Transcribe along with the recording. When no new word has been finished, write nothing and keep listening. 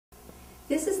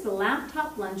This is the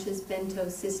Laptop Lunches bento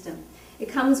system. It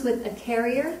comes with a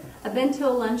carrier, a bento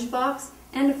lunchbox,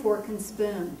 and a fork and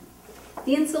spoon.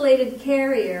 The insulated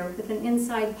carrier with an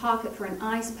inside pocket for an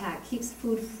ice pack keeps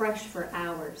food fresh for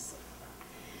hours.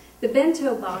 The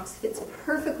bento box fits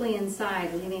perfectly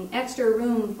inside, leaving extra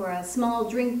room for a small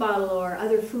drink bottle or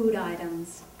other food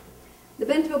items. The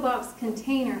bento box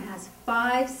container has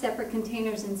 5 separate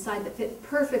containers inside that fit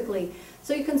perfectly,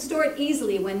 so you can store it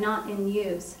easily when not in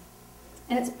use.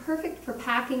 And it's perfect for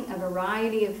packing a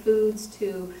variety of foods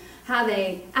to have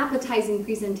an appetizing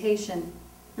presentation.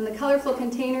 And the colorful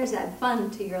containers add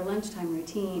fun to your lunchtime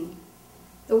routine.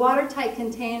 The watertight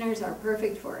containers are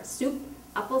perfect for soup,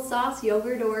 applesauce,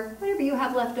 yogurt, or whatever you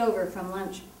have left over from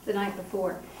lunch the night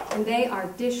before. And they are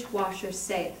dishwasher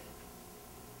safe.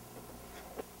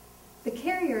 The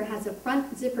carrier has a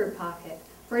front zipper pocket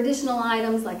for additional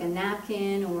items like a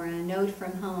napkin or a note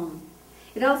from home.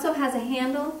 It also has a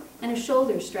handle and a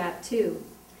shoulder strap too.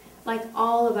 Like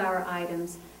all of our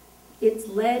items, it's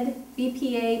lead,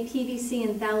 BPA, PVC,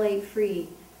 and phthalate free,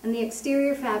 and the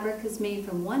exterior fabric is made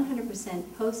from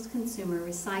 100% post-consumer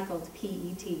recycled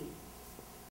PET.